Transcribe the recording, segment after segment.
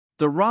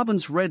The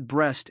robin's red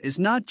breast is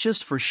not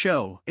just for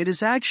show, it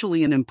is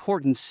actually an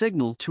important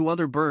signal to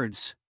other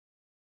birds.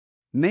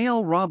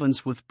 Male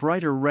robins with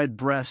brighter red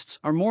breasts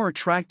are more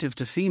attractive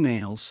to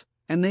females,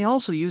 and they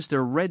also use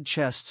their red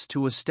chests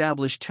to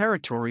establish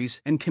territories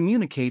and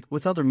communicate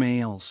with other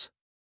males.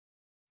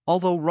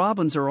 Although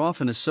robins are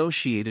often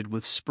associated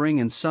with spring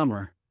and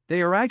summer,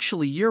 they are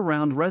actually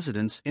year-round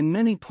residents in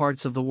many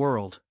parts of the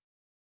world.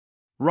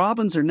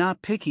 Robins are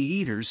not picky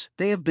eaters,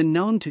 they have been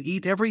known to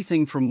eat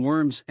everything from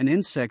worms and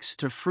insects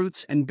to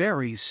fruits and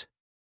berries.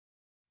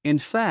 In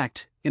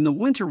fact, in the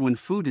winter when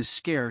food is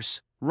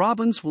scarce,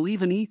 robins will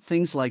even eat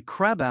things like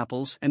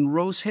crabapples and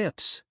rose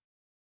hips.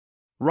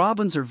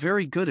 Robins are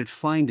very good at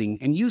finding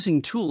and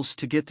using tools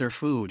to get their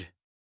food.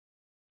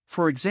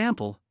 For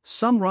example,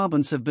 some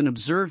robins have been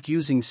observed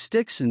using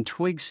sticks and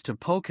twigs to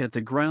poke at the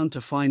ground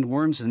to find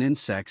worms and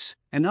insects,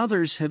 and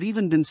others have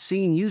even been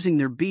seen using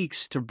their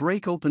beaks to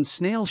break open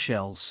snail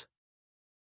shells.